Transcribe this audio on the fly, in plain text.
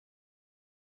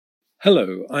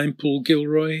Hello, I'm Paul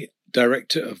Gilroy,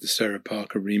 Director of the Sarah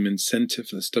Parker Remond Centre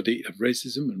for the Study of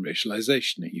Racism and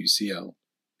Racialization at UCL.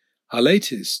 Our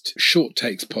latest Short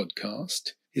Takes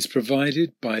podcast is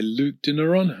provided by Luke de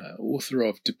Noronha, author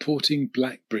of Deporting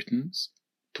Black Britons,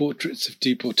 Portraits of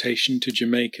Deportation to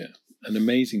Jamaica, an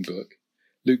amazing book.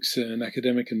 Luke's an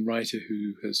academic and writer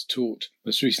who has taught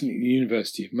most recently at the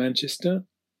University of Manchester,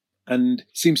 and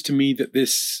it seems to me that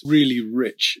this really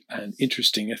rich and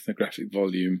interesting ethnographic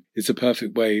volume is a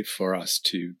perfect way for us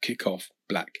to kick off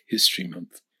Black History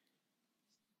Month.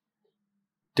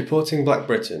 Deporting Black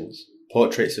Britons,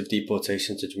 Portraits of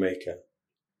Deportation to Jamaica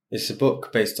is a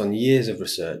book based on years of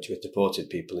research with deported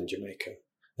people in Jamaica,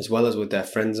 as well as with their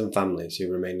friends and families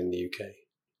who remain in the UK.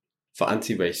 For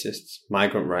anti-racists,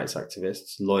 migrant rights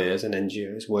activists, lawyers and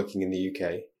NGOs working in the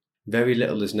UK, very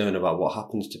little is known about what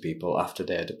happens to people after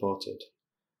they are deported.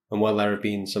 And while there have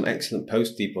been some excellent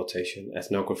post-deportation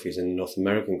ethnographies in the North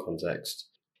American context,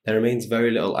 there remains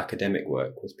very little academic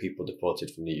work with people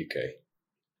deported from the UK.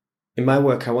 In my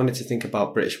work, I wanted to think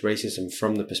about British racism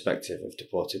from the perspective of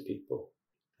deported people.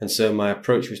 And so my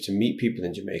approach was to meet people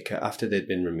in Jamaica after they'd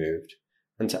been removed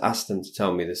and to ask them to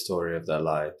tell me the story of their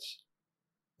lives.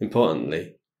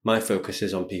 Importantly, my focus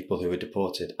is on people who were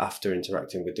deported after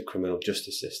interacting with the criminal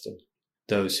justice system,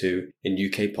 those who, in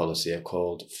UK policy, are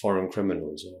called foreign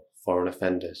criminals or foreign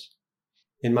offenders.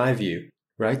 In my view,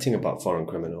 writing about foreign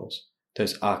criminals,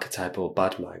 those archetypal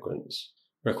bad migrants,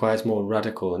 requires more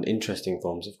radical and interesting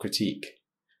forms of critique.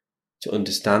 To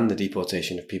understand the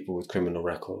deportation of people with criminal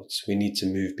records, we need to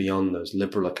move beyond those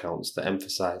liberal accounts that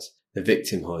emphasise the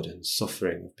victimhood and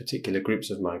suffering of particular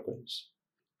groups of migrants.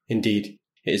 Indeed,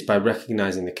 it is by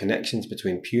recognising the connections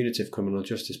between punitive criminal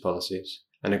justice policies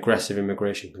and aggressive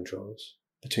immigration controls,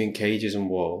 between cages and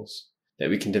walls,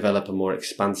 that we can develop a more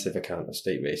expansive account of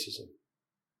state racism.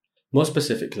 More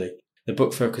specifically, the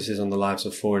book focuses on the lives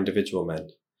of four individual men,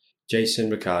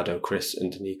 Jason, Ricardo, Chris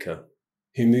and Nico,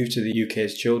 who moved to the UK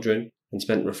as children and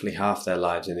spent roughly half their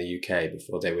lives in the UK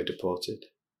before they were deported.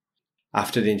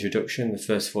 After the introduction, the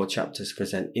first four chapters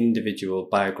present individual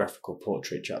biographical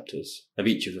portrait chapters of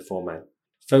each of the four men,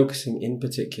 focusing in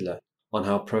particular on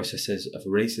how processes of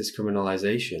racist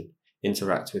criminalisation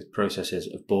interact with processes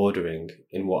of bordering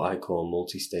in what I call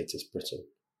multi-status Britain.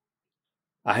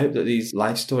 I hope that these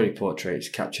life story portraits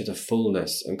capture the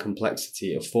fullness and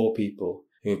complexity of four people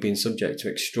who have been subject to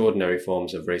extraordinary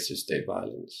forms of racist state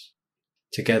violence.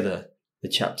 Together, the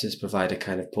chapters provide a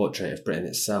kind of portrait of Britain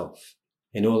itself,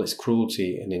 in all its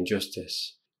cruelty and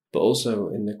injustice, but also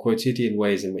in the quotidian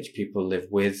ways in which people live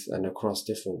with and across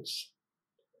difference.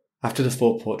 After the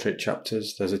four portrait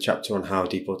chapters, there's a chapter on how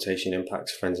deportation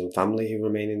impacts friends and family who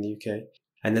remain in the UK,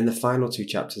 and then the final two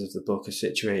chapters of the book are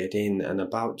situated in and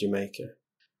about Jamaica.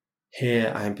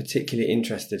 Here, I am particularly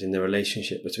interested in the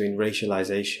relationship between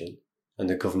racialisation and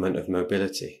the government of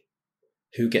mobility.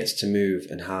 Who gets to move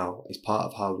and how is part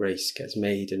of how race gets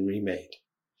made and remade.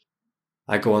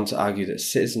 I go on to argue that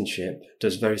citizenship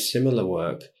does very similar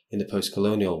work in the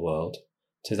post-colonial world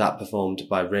to that performed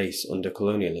by race under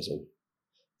colonialism.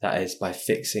 That is, by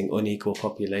fixing unequal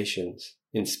populations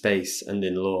in space and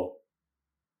in law.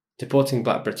 Deporting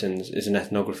Black Britons is an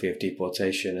ethnography of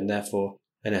deportation and therefore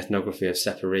an ethnography of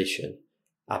separation,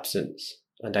 absence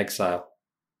and exile.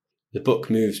 The book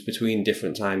moves between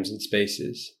different times and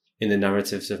spaces, in the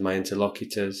narratives of my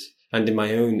interlocutors and in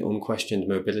my own unquestioned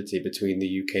mobility between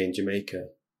the UK and Jamaica.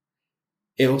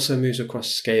 It also moves across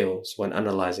scales when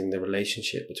analysing the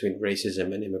relationship between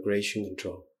racism and immigration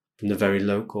control, from the very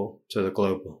local to the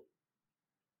global.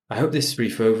 I hope this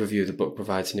brief overview of the book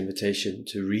provides an invitation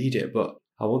to read it, but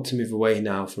I want to move away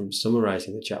now from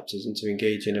summarising the chapters and to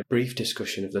engage in a brief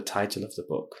discussion of the title of the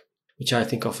book, which I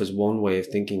think offers one way of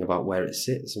thinking about where it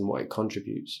sits and what it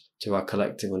contributes to our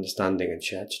collective understanding and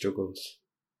shared struggles.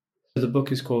 The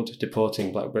book is called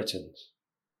Deporting Black Britons.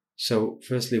 So,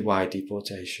 firstly, why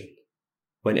deportation?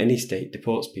 When any state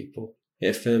deports people, it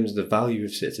affirms the value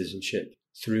of citizenship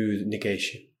through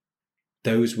negation.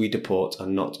 Those we deport are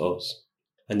not us,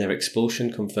 and their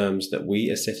expulsion confirms that we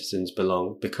as citizens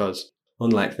belong because,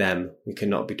 unlike them, we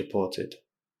cannot be deported.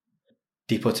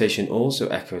 Deportation also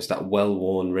echoes that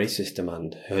well-worn racist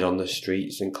demand heard on the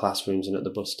streets and classrooms and at the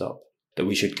bus stop, that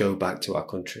we should go back to our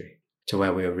country, to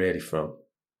where we are really from.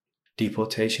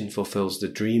 Deportation fulfills the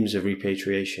dreams of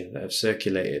repatriation that have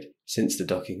circulated since the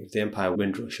docking of the Empire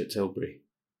Windrush at Tilbury.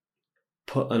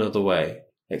 Put another way,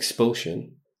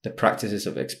 expulsion, the practices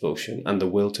of expulsion and the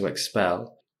will to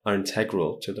expel are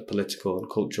integral to the political and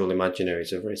cultural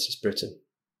imaginaries of racist Britain.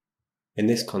 In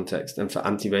this context, and for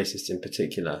anti-racists in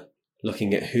particular,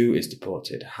 looking at who is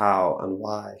deported, how and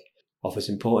why, offers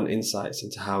important insights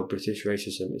into how British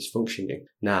racism is functioning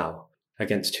now,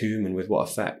 against whom and with what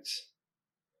effects.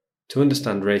 To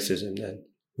understand racism, then,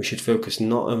 we should focus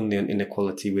not only on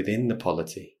inequality within the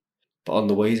polity, but on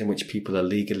the ways in which people are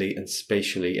legally and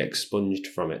spatially expunged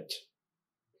from it.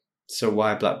 So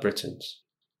why Black Britons?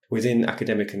 Within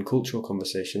academic and cultural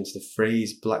conversations, the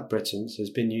phrase Black Britons has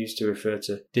been used to refer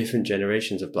to different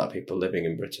generations of Black people living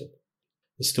in Britain.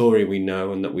 The story we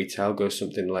know and that we tell goes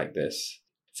something like this.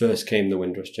 First came the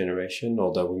Windrush generation,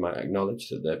 although we might acknowledge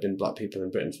that there have been Black people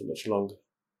in Britain for much longer.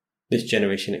 This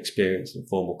generation experienced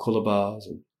informal colour bars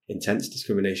and intense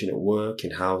discrimination at work,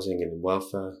 in housing and in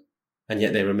welfare, and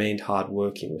yet they remained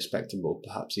hard-working, respectable,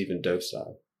 perhaps even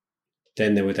docile.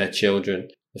 Then there were their children,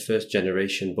 the first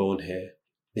generation born here.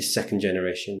 This second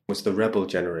generation was the rebel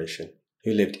generation,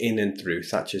 who lived in and through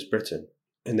Thatcher's Britain,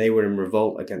 and they were in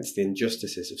revolt against the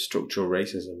injustices of structural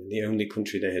racism in the only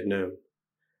country they had known.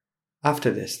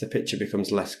 After this, the picture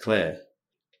becomes less clear.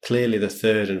 Clearly, the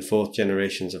third and fourth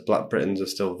generations of Black Britons are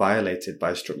still violated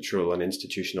by structural and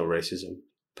institutional racism,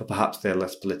 but perhaps they are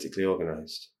less politically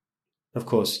organised. Of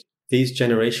course, these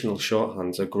generational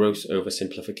shorthands are gross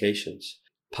oversimplifications,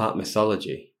 part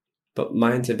mythology, but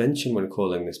my intervention when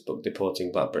calling this book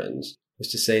Deporting Black Britons was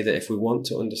to say that if we want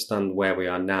to understand where we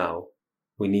are now,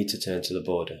 we need to turn to the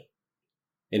border.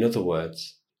 In other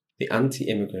words, the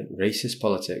anti-immigrant racist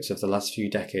politics of the last few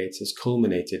decades has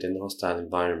culminated in the hostile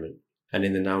environment and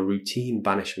in the now routine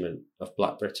banishment of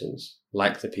Black Britons,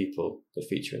 like the people that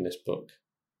feature in this book.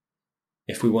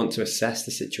 If we want to assess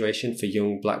the situation for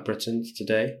young Black Britons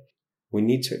today, we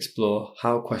need to explore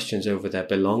how questions over their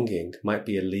belonging might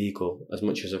be a legal as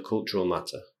much as a cultural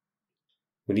matter.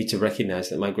 We need to recognise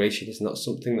that migration is not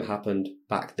something that happened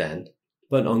back then,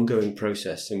 but an ongoing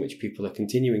process in which people are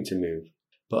continuing to move,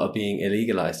 but are being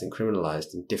illegalised and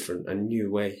criminalised in different and new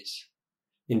ways.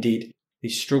 Indeed,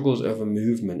 these struggles over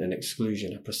movement and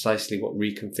exclusion are precisely what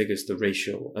reconfigures the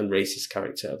racial and racist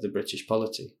character of the British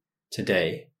polity,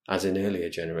 today as in earlier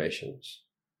generations.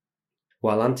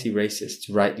 While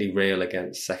anti-racists rightly rail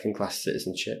against second-class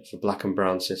citizenship for Black and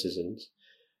brown citizens,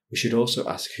 we should also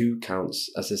ask who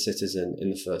counts as a citizen in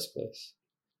the first place.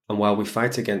 And while we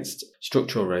fight against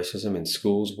structural racism in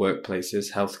schools,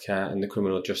 workplaces, healthcare and the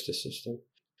criminal justice system,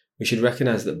 we should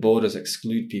recognise that borders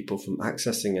exclude people from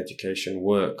accessing education,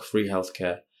 work, free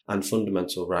healthcare and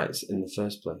fundamental rights in the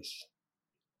first place.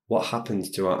 What happens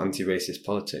to our anti-racist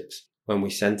politics when we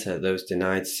centre those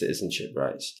denied citizenship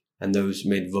rights and those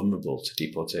made vulnerable to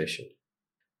deportation?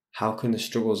 How can the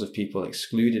struggles of people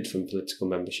excluded from political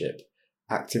membership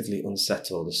actively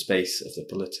unsettle the space of the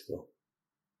political?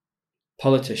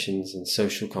 Politicians and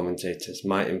social commentators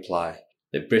might imply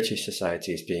that British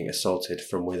society is being assaulted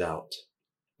from without,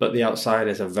 but the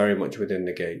outsiders are very much within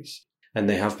the gates, and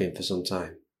they have been for some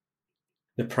time.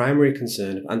 The primary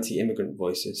concern of anti-immigrant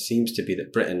voices seems to be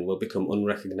that Britain will become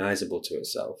unrecognisable to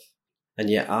itself,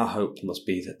 and yet our hope must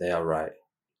be that they are right,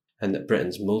 and that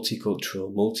Britain's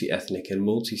multicultural, multi-ethnic and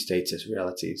multi-status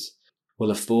realities will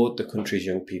afford the country's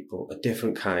young people a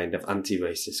different kind of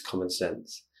anti-racist common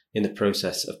sense in the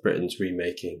process of Britain's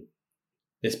remaking.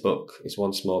 This book is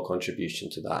one small contribution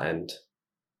to that end.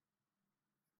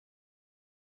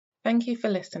 Thank you for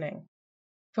listening.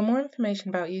 For more information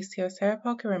about UCL Sarah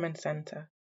Parker Remond Centre,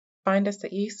 find us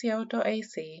at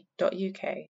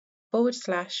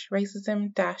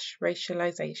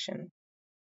ucl.ac.uk/racism-racialisation,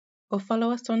 or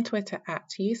follow us on Twitter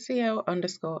at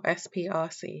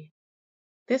UCL_SPRC.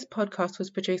 This podcast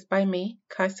was produced by me,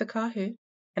 Kaisa Kahu,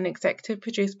 and executive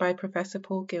produced by Professor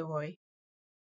Paul Gilroy.